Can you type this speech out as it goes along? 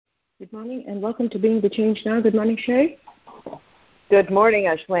Good morning and welcome to Being the Change Now. Good morning, Sherry. Good morning,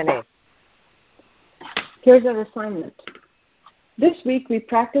 Ashwini. Here's our assignment. This week we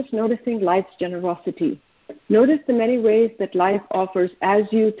practice noticing life's generosity. Notice the many ways that life offers as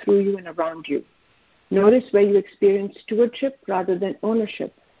you, through you, and around you. Notice where you experience stewardship rather than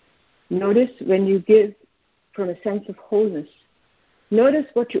ownership. Notice when you give from a sense of wholeness. Notice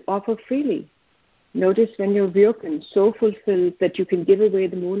what you offer freely. Notice when you're ryokan, so fulfilled that you can give away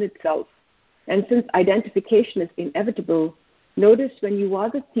the moon itself. And since identification is inevitable, notice when you are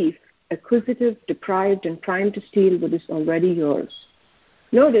the thief, acquisitive, deprived, and primed to steal what is already yours.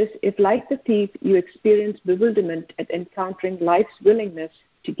 Notice if, like the thief, you experience bewilderment at encountering life's willingness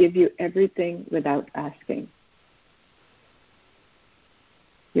to give you everything without asking.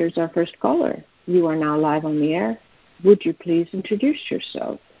 Here's our first caller. You are now live on the air. Would you please introduce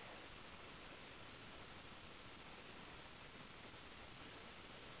yourself?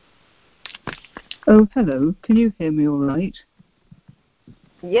 Oh, hello. Can you hear me all right?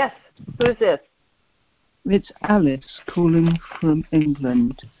 Yes. Who's this? It's Alice calling from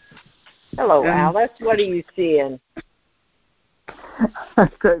England. Hello, Alice. What are you seeing?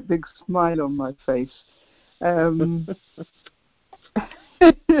 I've got a big smile on my face. I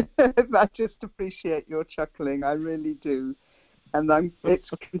just appreciate your chuckling. I really do. And it's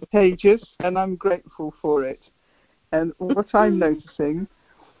contagious, and I'm grateful for it. And what I'm noticing...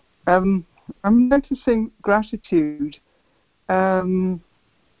 I'm noticing gratitude. A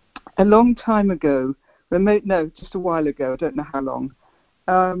long time ago, just a while ago, I don't know how long,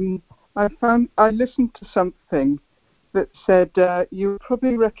 I listened to something that said, you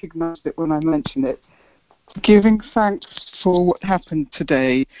probably recognized it when I mentioned it, giving thanks for what happened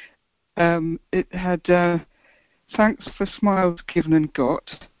today. It had thanks for smiles given and got,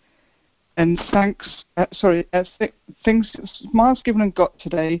 and smiles given and got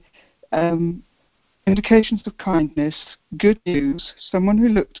today. Indications of kindness, good news, someone who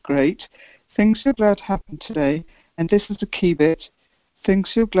looked great, things you're glad happened today, and this is the key bit, things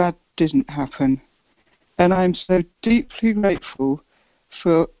you're glad didn't happen. And I'm so deeply grateful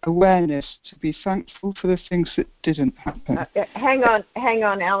for awareness to be thankful for the things that didn't happen. Hang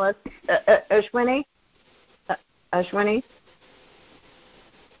on, Alice. Ashwini? Ashwini?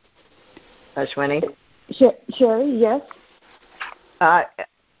 Ashwini? Sherry, yes?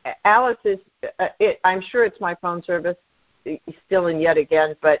 Alice is, I'm sure it's my phone service, still in yet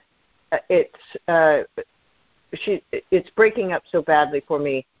again, but it's breaking up so badly for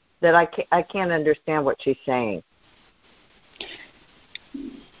me that I can't understand what she's saying.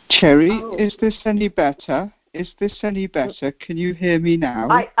 Cherry, Is this any better? Can you hear me now?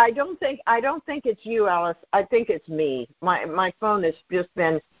 I don't think it's you, Alice. I think it's me. My phone has just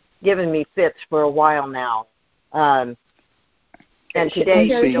been giving me fits for a while now. And today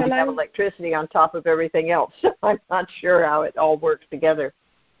we don't have electricity on top of everything else. I'm not sure how it all works together.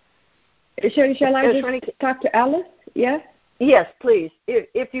 Sherry, shall I just talk to Alice? Yes? Yes, please,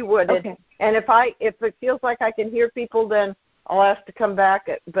 if you would. Okay. And if it feels like I can hear people, then I'll ask to come back.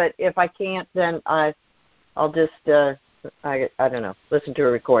 But if I can't, then I'll just, I don't know, listen to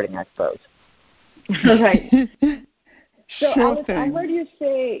a recording, I suppose. All right. So, sure Alice, thing. I heard you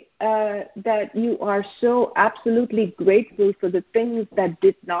say that you are so absolutely grateful for the things that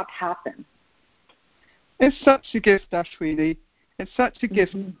did not happen. It's such a gift, Ashwini. It's such a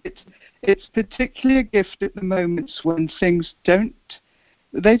gift. It's particularly a gift at the moments when things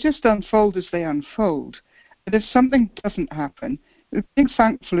they just unfold as they unfold. And if something doesn't happen, being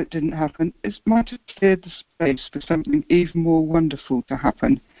thankful it didn't happen, it might have cleared the space for something even more wonderful to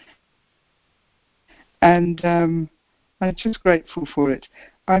happen. And I'm just grateful for it.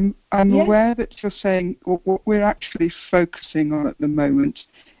 I'm yes. aware that you're saying what we're actually focusing on at the moment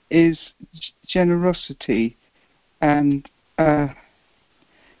is generosity, and the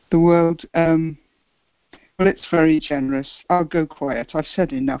world. Well, it's very generous. I'll go quiet. I've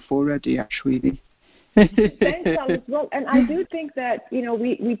said enough already, Ashwini. Thanks, Alice. Well, and I do think that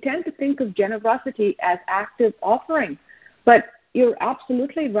we tend to think of generosity as active offering, but you're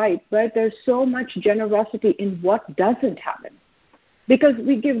absolutely right, right? There's so much generosity in what doesn't happen. Because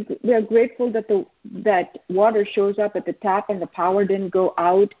we are grateful that water shows up at the tap and the power didn't go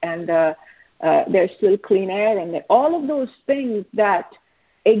out, and there's still clean air, and all of those things that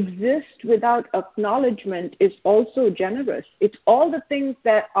exist without acknowledgement is also generous. It's all the things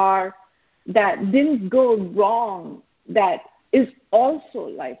that didn't go wrong that is also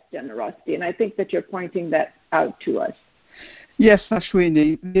life generosity, and I think that you're pointing that out to us. Yes,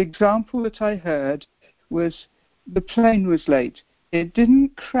 Ashwini, the example that I heard was the plane was late. It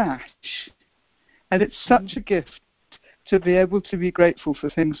didn't crash. And it's such a gift to be able to be grateful for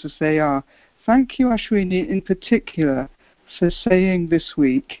things as they are. Thank you, Ashwini, in particular, for saying this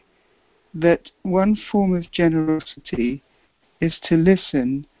week that one form of generosity is to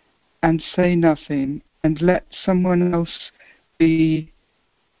listen and say nothing and let someone else be.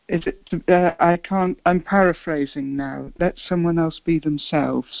 I'm paraphrasing now. Let someone else be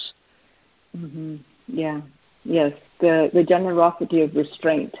themselves. Mm-hmm. Yeah. Yes. The generosity of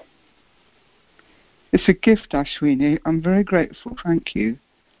restraint. It's a gift, Ashwini. I'm very grateful. Thank you.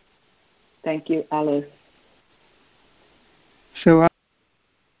 Thank you, Alice. So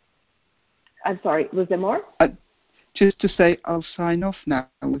I'm sorry, was there more? Just to say, I'll sign off now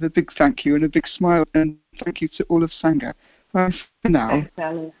with a big thank you and a big smile, and thank you to all of Sangha. Bye for now. Thanks,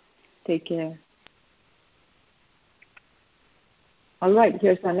 Alice. Take care. All right,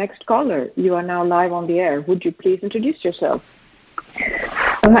 here's our next caller. You are now live on the air. Would you please introduce yourself?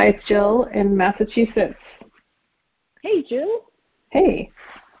 Oh, hi, it's Jill in Massachusetts. Hey, Jill. Hey.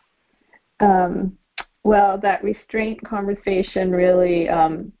 Well, that restraint conversation really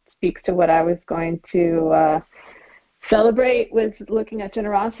speaks to what I was going to celebrate with looking at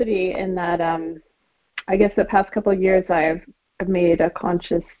generosity, in that I guess the past couple of years I've made a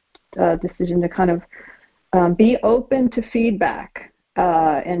conscious decision to kind of be open to feedback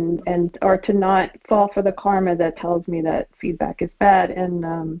and or to not fall for the karma that tells me that feedback is bad.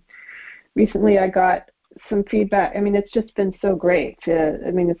 And recently I got some feedback. I mean, it's just been so great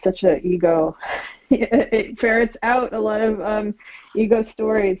it's such an ego. It ferrets out a lot of ego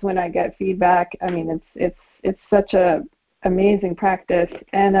stories when I get feedback. I mean, it's such a amazing practice.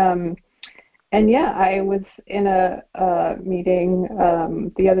 And yeah, I was in a meeting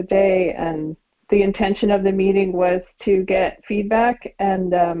the other day, and the intention of the meeting was to get feedback,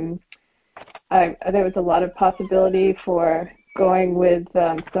 and there was a lot of possibility for going with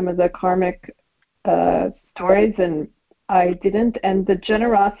some of the karmic stories, and I didn't. And the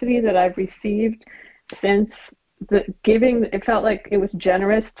generosity that I've received since the giving, it felt like it was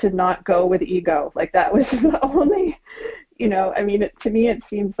generous to not go with ego. Like that was the only, I mean, to me it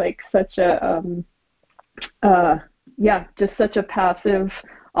seems like such a, just such a passive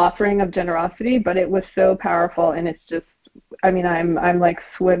offering of generosity, but it was so powerful. And it's just, I mean, I'm like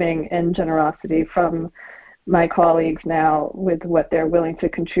swimming in generosity from my colleagues now with what they're willing to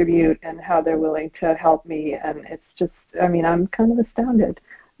contribute and how they're willing to help me. And it's just, I mean, I'm kind of astounded.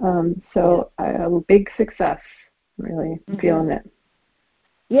 A big success, really feeling it.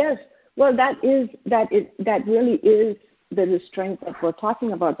 Yes. Well, that really is the restraint that we're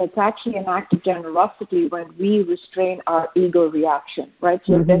talking about. That's actually an act of generosity when we restrain our ego reaction, right?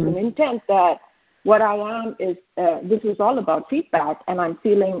 So if there's an intent that what I am is, this is all about feedback, and I'm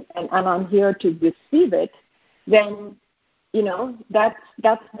feeling, and I'm here to receive it, then, that's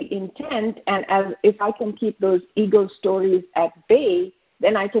the intent. And if I can keep those ego stories at bay,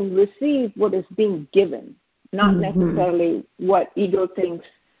 then I can receive what is being given, not necessarily what ego thinks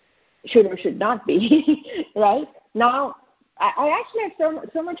should or should not be, right? Now, I actually have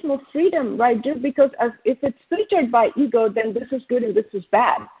so much more freedom, right? Just because if it's filtered by ego, then this is good and this is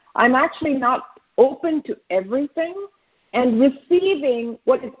bad. I'm actually not open to everything and receiving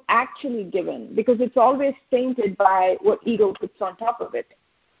what is actually given, because it's always tainted by what ego puts on top of it.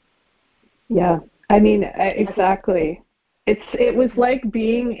 Yeah, I mean, exactly. It was like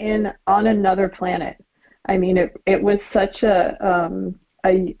being on another planet. I mean, it was such a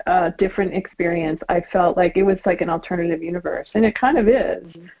different experience. I felt like it was like an alternative universe, and it kind of is.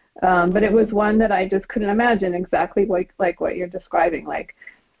 But it was one that I just couldn't imagine, exactly like what you're describing. Like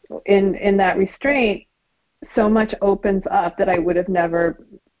in that restraint, so much opens up that I would have never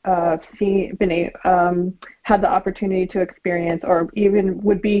had the opportunity to experience, or even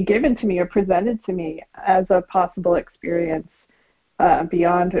would be given to me or presented to me as a possible experience.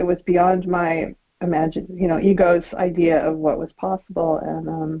 It was beyond my ego's idea of what was possible,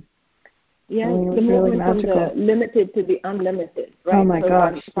 and the really movement magical. from the limited to the unlimited, right? Oh my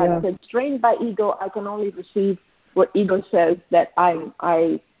gosh! If I'm constrained by ego, I can only receive what ego says that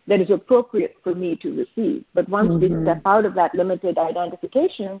that is appropriate for me to receive. But once we step out of that limited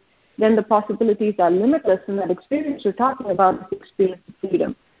identification, then the possibilities are limitless, and that experience you're talking about is the experience of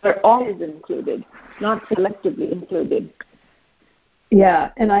freedom. They're always included, not selectively included.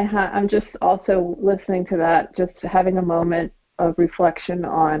 Yeah, and I'm just also listening to that, just having a moment of reflection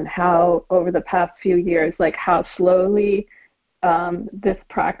on how over the past few years, like how slowly our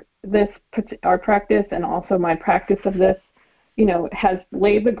practice and also my practice of this, has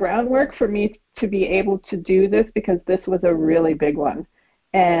laid the groundwork for me to be able to do this, because this was a really big one.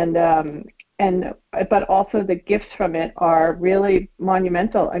 And but also the gifts from it are really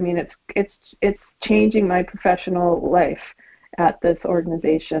monumental. I mean, it's changing my professional life at this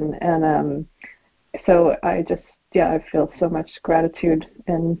organization, and so I feel so much gratitude,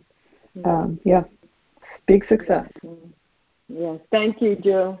 and big success. Yes, thank you,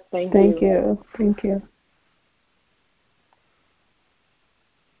 Jill. Thank you.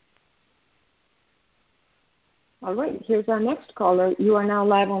 All right, here's our next caller. You are now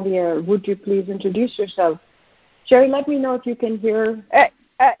live on the air. Would you please introduce yourself? Sherry, let me know if you can hear.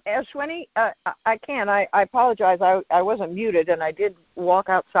 Ashwini, I can. I apologize. I wasn't muted, and I did walk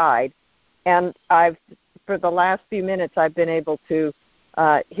outside. And for the last few minutes, I've been able to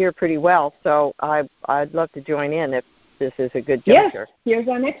hear pretty well. So I'd love to join in if this is a good juncture. Yes, here's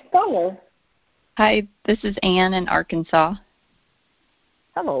our next caller. Hi, this is Anne in Arkansas.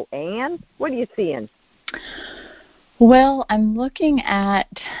 Hello, Anne. What are you seeing? Well, I'm looking at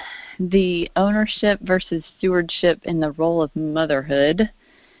the ownership versus stewardship in the role of motherhood,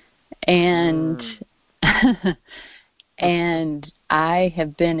 and and I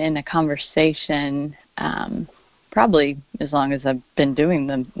have been in a conversation probably as long as I've been doing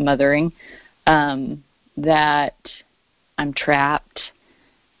the mothering that I'm trapped.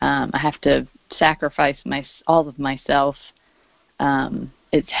 I have to sacrifice all of myself.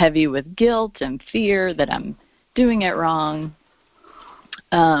 It's heavy with guilt and fear that I'm doing it wrong.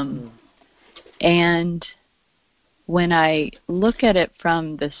 And when I look at it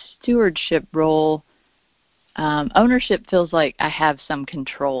from the stewardship role, ownership feels like I have some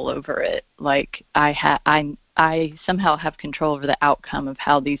control over it. Like I somehow have control over the outcome of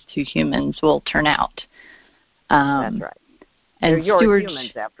how these two humans will turn out. That's right. They're your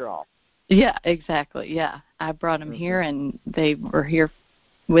humans, after all. Yeah, exactly. Yeah, I brought them here, and they were here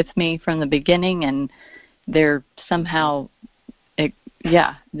with me from the beginning, and they're somehow, I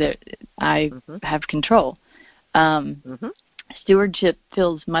have control. Stewardship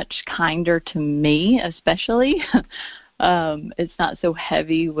feels much kinder to me, especially. It's not so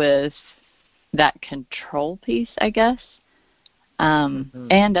heavy with that control piece, I guess.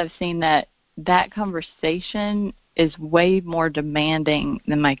 And I've seen that conversation is way more demanding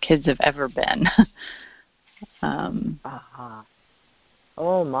than my kids have ever been.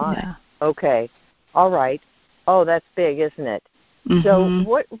 Oh, my. Yeah. Okay. All right. Oh, that's big, isn't it? So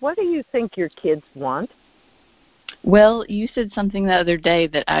what do you think your kids want? Well, you said something the other day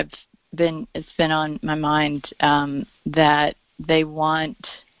that it's been on my mind, that they want,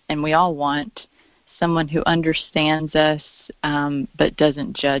 and we all want, someone who understands us but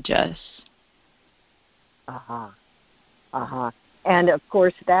doesn't judge us. And, of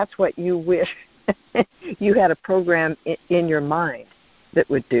course, that's what you wish you had a program in your mind that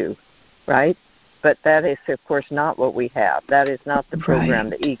would do, right? But that is, of course, not what we have. That is not the program,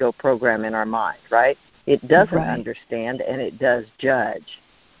 the ego program in our mind, right? It doesn't understand, and it does judge.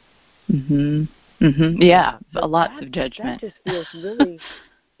 Yeah, lots of judgment. That just feels really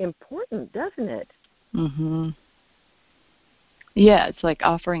important, doesn't it? Yeah, it's like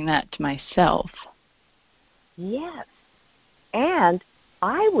offering that to myself. Yes. And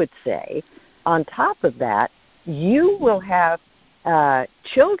I would say, on top of that, you will have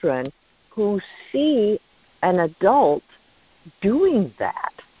children who see an adult doing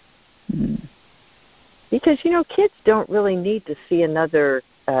that. Because, kids don't really need to see another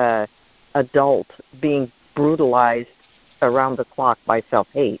adult being brutalized around the clock by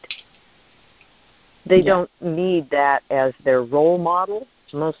self-hate. They don't need that as their role model.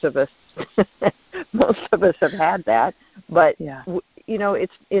 Most of us have had that, but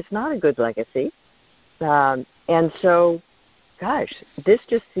it's not a good legacy. And so, gosh, this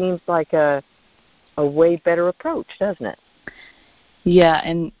just seems like a way better approach, doesn't it? Yeah,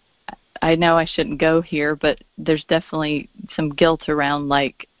 and I know I shouldn't go here, but there's definitely some guilt around,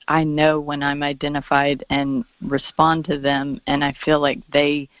 like, I know when I'm identified and respond to them, and I feel like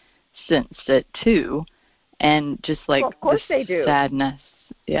they sense it too, and just like of course they do. Sadness.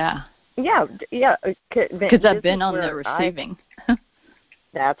 Yeah. Yeah. Because I've been on the receiving.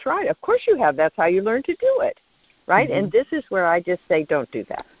 That's right. Of course you have. That's how you learn to do it, right? And this is where I just say, don't do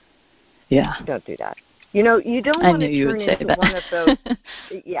that. Yeah. Don't do that. You don't want to turn into one of those.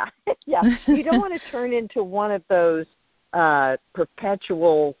 Yeah. You don't want to turn into one of those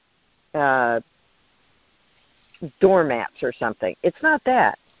perpetual doormats or something. It's not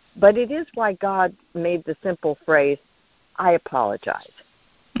that. But it is why God made the simple phrase, I apologize.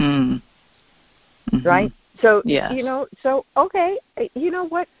 Right? So, okay, you know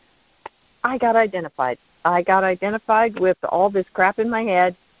what? I got identified. I got identified with all this crap in my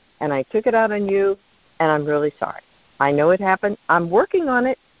head, and I took it out on you, and I'm really sorry. I know it happened. I'm working on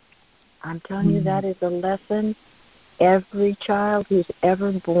it, I'm telling you, that is a lesson every child who's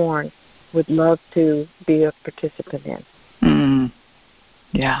ever born would love to be a participant in.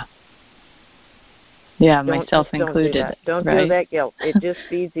 Yeah. Yeah, myself included. Don't feel that guilt. It just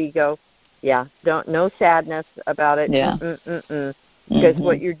feeds ego. Yeah, no sadness about it. Yeah. Because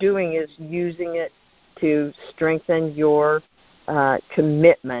what you're doing is using it to strengthen your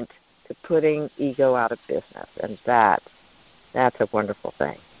commitment to putting ego out of business, and that's a wonderful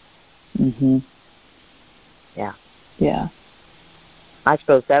thing. Yeah. Yeah. I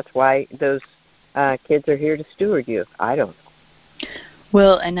suppose that's why those kids are here to steward you. I don't know.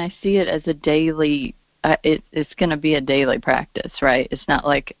 Well, and I see it as a daily. It's going to be a daily practice, right? It's not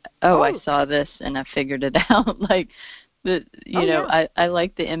like, I saw this and I figured it out. Like, I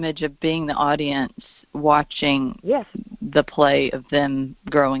like the image of being the audience watching the play of them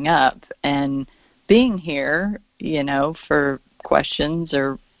growing up and being here, for questions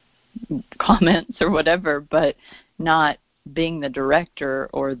or comments or whatever, but not being the director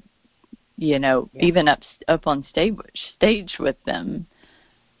or, even up on stage with them.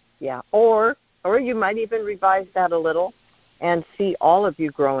 Yeah, or you might even revise that a little and see all of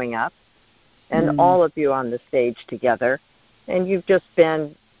you growing up and all of you on the stage together, and you've just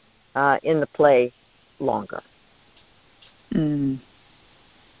been in the play longer.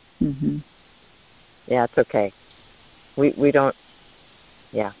 Yeah, it's okay. We don't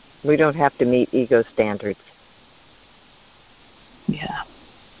have to meet ego standards. Yeah.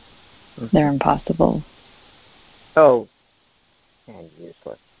 They're impossible. Oh, and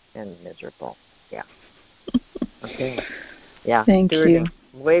useless and miserable. Yeah. Okay. Yeah. Thank stewarding.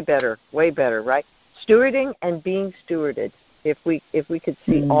 you. Way better, right? Stewarding and being stewarded. If we could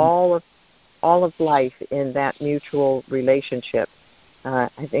see all of life in that mutual relationship, I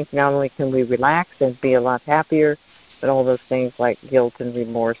think not only can we relax and be a lot happier, but all those things like guilt and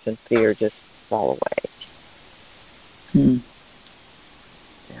remorse and fear just fall away.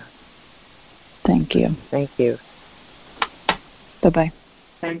 Yeah. Thank you. Thank you. Bye-bye.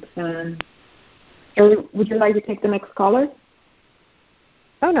 Thanks. Shirley, would you like to take the next caller?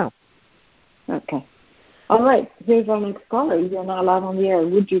 Oh, no. Okay. All right. Here's our next caller. You're now live on the air.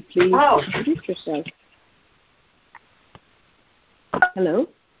 Would you please introduce yourself? Hello?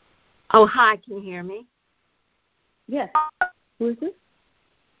 Oh, hi. Can you hear me? Yes. Who is this?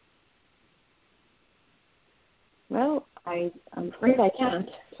 Well, I'm afraid I can't.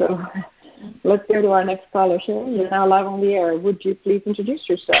 So let's go to our next caller, Shirley. You're now live on the air. Would you please introduce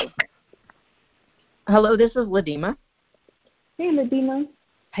yourself? Hello, this is Ladima. Hey, Ladima.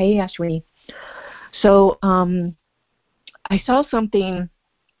 Hey, Ashwini. So I saw something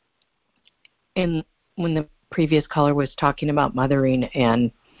when the previous caller was talking about mothering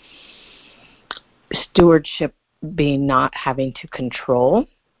and stewardship being not having to control.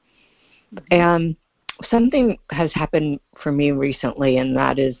 And something has happened for me recently, and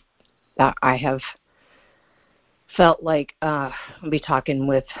that is that I have felt like I'll be talking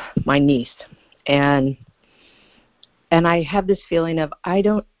with my niece, and I have this feeling of I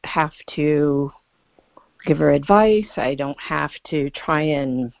don't have to give her advice. I don't have to try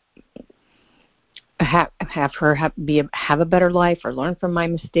and have her have a better life or learn from my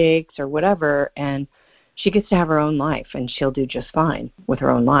mistakes or whatever, and she gets to have her own life, and she'll do just fine with her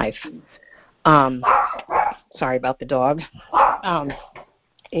own life. Sorry about the dog.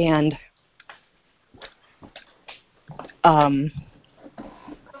 And I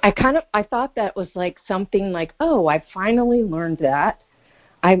thought that was like something like, oh, I finally learned that.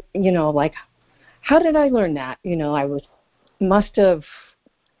 Like, how did I learn that? I must have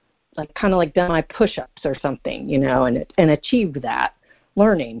like kind of like done my push-ups or something, and achieved that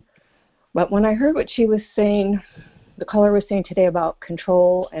learning. But when I heard what she was saying, the caller was saying today about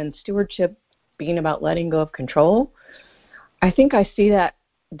control and stewardship being about letting go of control, I think I see that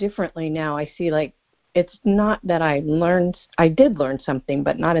differently now. I see like it's not that I did learn something,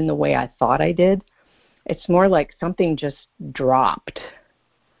 but not in the way I thought I did. It's more like something just dropped.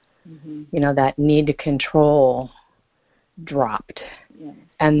 That need to control dropped. Yeah.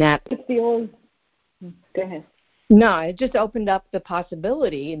 And that it's the old. Go ahead. No, it just opened up the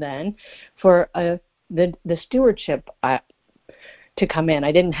possibility then for the stewardship to come in.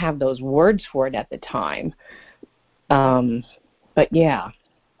 I didn't have those words for it at the time, but yeah,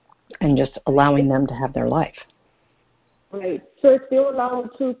 and just allowing them to have their life. Right. So it's the old Lao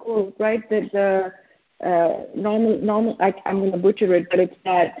Tzu quote, right? That the normal. I'm going to butcher it, but it's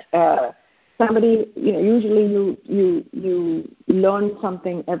that somebody, usually you learn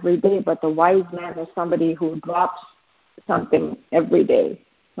something every day, but the wise man is somebody who drops something every day,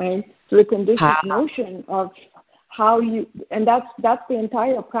 right? So the conditioned notion of and that's the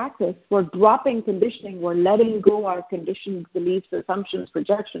entire practice. We're dropping conditioning. We're letting go our conditioned beliefs, assumptions,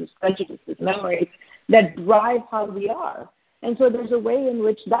 projections, prejudices, memories that drive how we are. And so there's a way in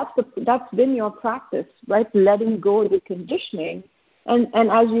which that's been your practice, right? Letting go the conditioning. And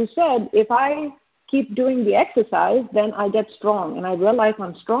as you said, if I keep doing the exercise, then I get strong. And I realize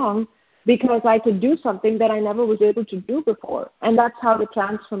I'm strong because I could do something that I never was able to do before. And that's how the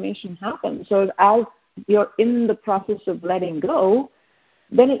transformation happens. So as you're in the process of letting go,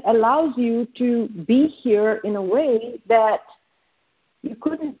 then it allows you to be here in a way that you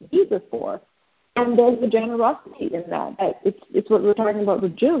couldn't be before. And there's a generosity in that. It's what we're talking about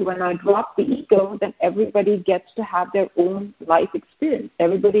with Jill. When I drop the ego, then everybody gets to have their own life experience.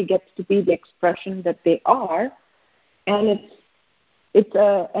 Everybody gets to be the expression that they are. And it's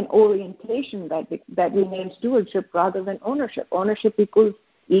an orientation that we name stewardship rather than ownership. Ownership equals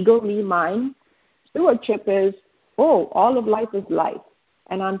ego, me, mine. Stewardship is, all of life is life,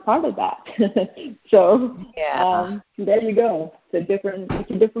 and I'm part of that. So there you go. It's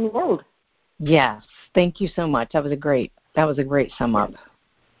a different world. Yes. Thank you so much. That was a great sum up.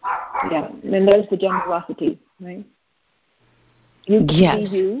 Yeah. And there's the generosity, right? You can be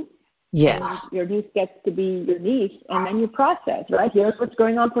you. Yes. And your niece gets to be your niece, and then you process, right? Here's what's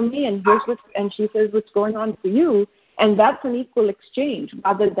going on for me, and and she says what's going on for you, and that's an equal exchange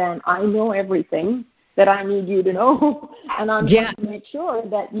rather than I know everything that I need you to know, and I'm going to make sure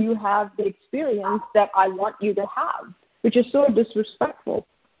that you have the experience that I want you to have, which is so disrespectful.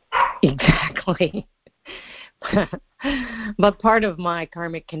 Exactly. But part of my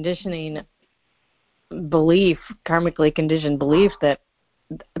karmic conditioning belief, karmically conditioned belief,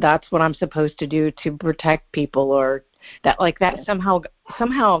 that's what I'm supposed to do to protect people, or that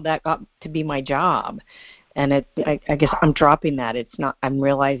somehow that got to be my job. And I guess I'm dropping that. It's not. I'm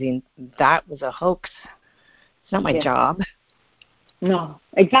realizing that was a hoax. It's not my job. No,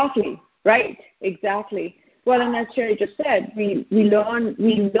 exactly. Right. Exactly. Well, and as Sherry just said, we learn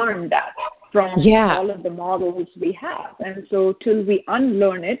that from all of the models we have, and so till we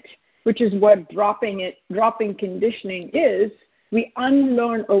unlearn it, which is what dropping conditioning is. We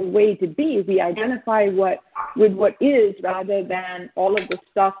unlearn a way to be. We identify with what is rather than all of the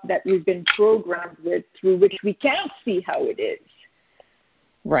stuff that we've been programmed with, through which we can't see how it is.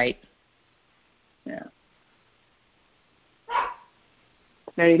 Right. Yeah.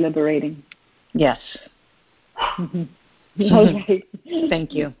 Very liberating. Yes. Mm-hmm. All right.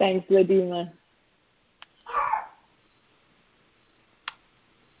 Thank you. Thanks, Ladima.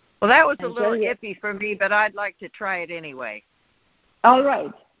 Well, that was a little iffy for me, but I'd like to try it anyway. All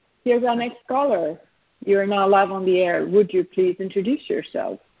right. Here's our next caller. You are now live on the air. Would you please introduce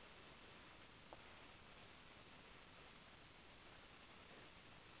yourself?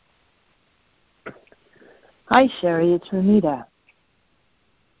 Hi, Sherry. It's Ramita.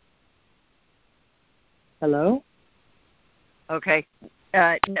 Hello? Okay.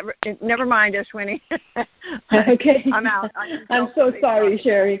 Never mind, Ashwini. Okay. I'm out. I'm so sorry,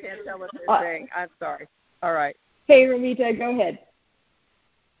 Sherry. I can't tell what they're saying. I'm sorry. All right. Hey, Ramita, go ahead.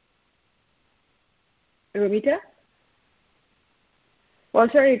 Ramita? Well,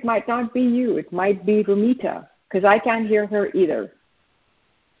 Sherry, it might not be you. It might be Ramita, because I can't hear her either.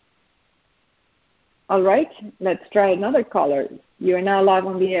 All right. Let's try another caller. You are now live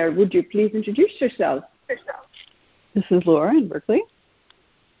on the air. Would you please introduce yourself? This is Laura in Berkeley.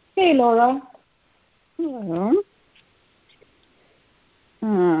 Hey, Laura. Hello.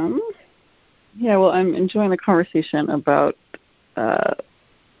 Yeah, well, I'm enjoying the conversation about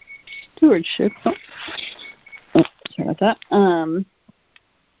stewardship. Oh, sorry about that.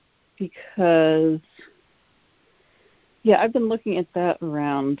 Because, I've been looking at that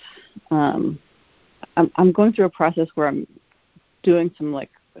around. I'm going through a process where I'm doing some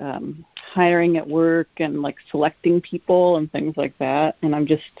hiring at work and selecting people and things like that, and I'm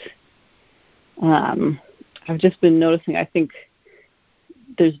just I've just been noticing, I think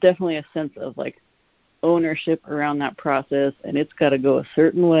there's definitely a sense of ownership around that process, and it's got to go a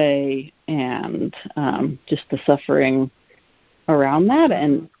certain way, and just the suffering around that,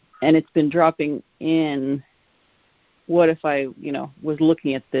 and it's been dropping in. What if I was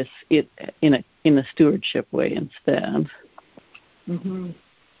looking at this in a stewardship way instead?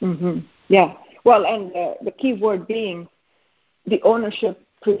 Yeah. Well, and the key word being the ownership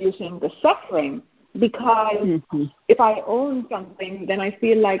producing the suffering, because if I own something, then I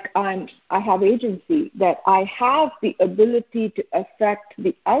feel like I have agency, that I have the ability to affect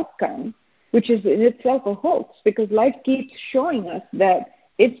the outcome, which is in itself a hoax, because life keeps showing us that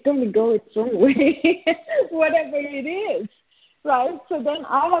it's going to go its own way, whatever it is. right? So then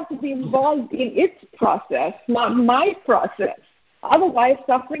I have to be involved in its process, not my process. Otherwise,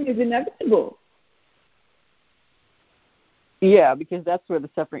 suffering is inevitable. Yeah, because that's where the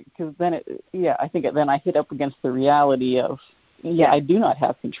suffering. Because then, I think then I hit up against the reality of, I do not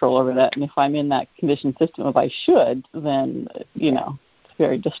have control over that, and if I'm in that conditioned system of I should, then it's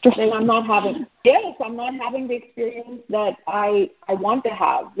very distressing. Then I'm not having the experience that I want to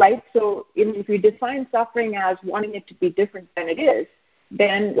have, right? So if you define suffering as wanting it to be different than it is,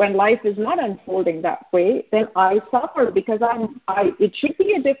 then when life is not unfolding that way, then I suffer because it should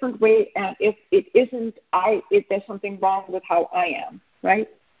be a different way, and if it isn't, there's something wrong with how I am, right?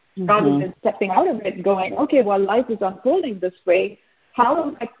 Mm-hmm. Rather than stepping out of it, going, okay, well, life is unfolding this way. How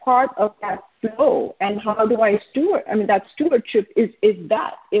am I part of that flow, and how do I steward? I mean, that stewardship is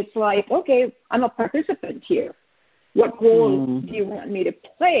that. It's like, okay, I'm a participant here. What role do you want me to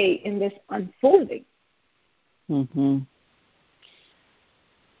play in this unfolding? Mm-hmm.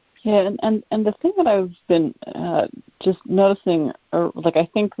 Yeah, and the thing that I've been just noticing, I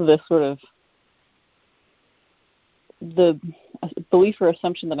think the sort of the belief or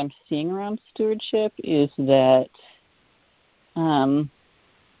assumption that I'm seeing around stewardship is that kind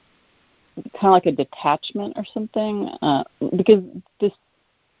of like a detachment or something, because this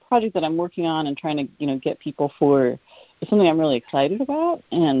project that I'm working on and trying to get people for is something I'm really excited about,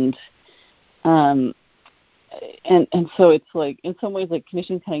 and so it's like in some ways like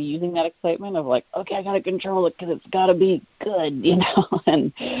conditioning kind of using that excitement of like, okay, I got to control it because it's got to be good,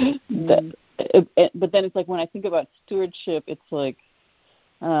 and but then it's like when I think about stewardship, it's like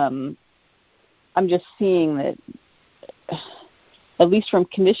I'm just seeing that, at least from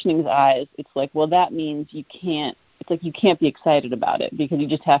conditioning's eyes, it's like, well, that means you can't be excited about it because you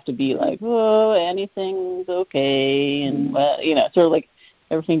just have to be like, oh, anything's okay, and sort of like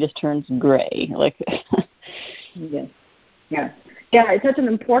everything just turns gray, like. Yes. Yeah. It's such an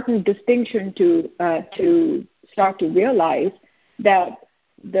important distinction to start to realize that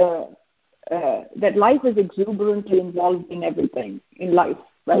that life is exuberantly involved in everything in life,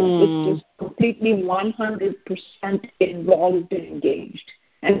 right? It's just completely 100% involved and engaged,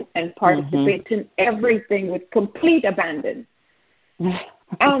 and participates in everything with complete abandon.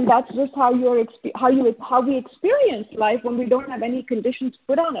 And that's just how we experience life when we don't have any conditions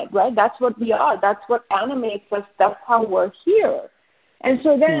put on it, right? That's what we are. That's what animates us. That's how we're here. And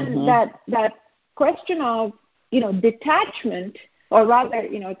so then that question of detachment, or rather,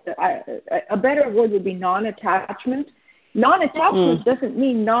 a better word would be non-attachment. Non-attachment doesn't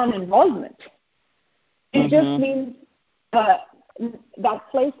mean non-involvement. It just means that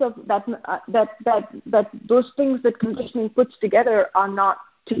place of that those things that conditioning puts together are not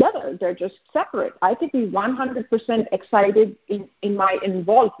together. They're just separate. I could be 100% excited in my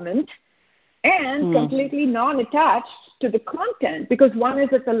involvement and completely non-attached to the content, because one is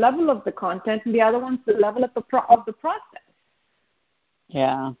at the level of the content and the other one's the level of the process.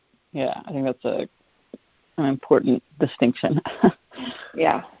 Yeah, I think that's an important distinction.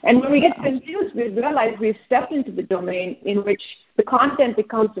 Yeah, and when we get confused, we realize we've stepped into the domain in which the content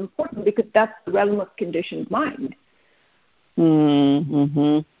becomes important because that's the realm of conditioned mind.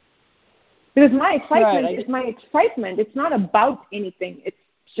 Mm-hmm. Because my excitement is my excitement. It's not about anything. It's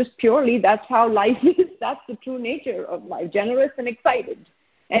just purely that's how life is. That's the true nature of life: generous and excited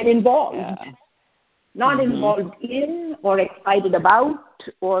and involved. Yeah. Not involved in or excited about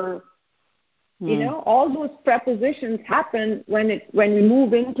or. All those prepositions happen when we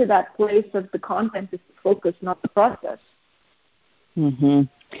move into that place of the content is the focus, not the process. Mhm.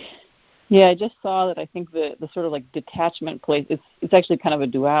 Yeah, I just saw that. I think the sort of like detachment place, it's actually kind of a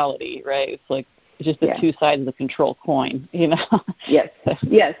duality, right? It's like it's just the two sides of the control coin, Yes.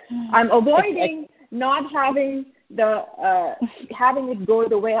 I'm avoiding not having having it go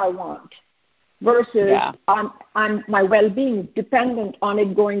the way I want, versus I'm my well-being dependent on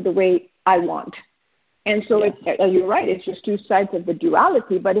it going the way I want. And so you're right, it's just two sides of the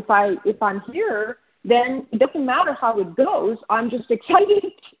duality. But if I'm here, then it doesn't matter how it goes, I'm just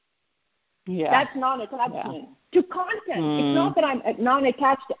excited. Yeah. That's non-attachment to content. It's not that I'm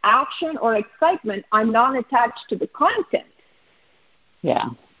non-attached to action or excitement, I'm non-attached to the content. Yeah.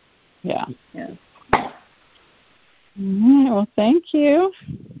 Well, thank you.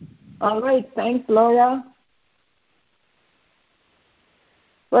 All right, thanks, Laura.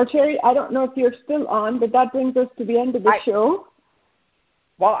 Well, Sherry, I don't know if you're still on, but that brings us to the end of the show.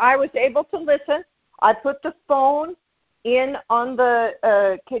 Well, I was able to listen. I put the phone in on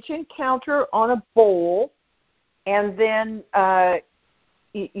the kitchen counter on a bowl, and then,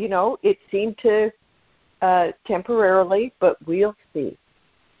 it seemed to temporarily, but we'll see.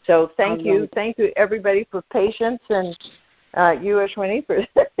 So thank you everybody for patience and you, Ashwini, for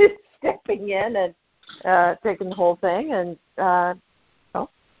stepping in and taking the whole thing. And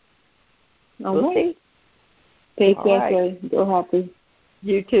we'll see. Take care, Sherry. Go happy.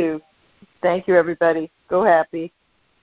 You too. Thank you, everybody. Go happy.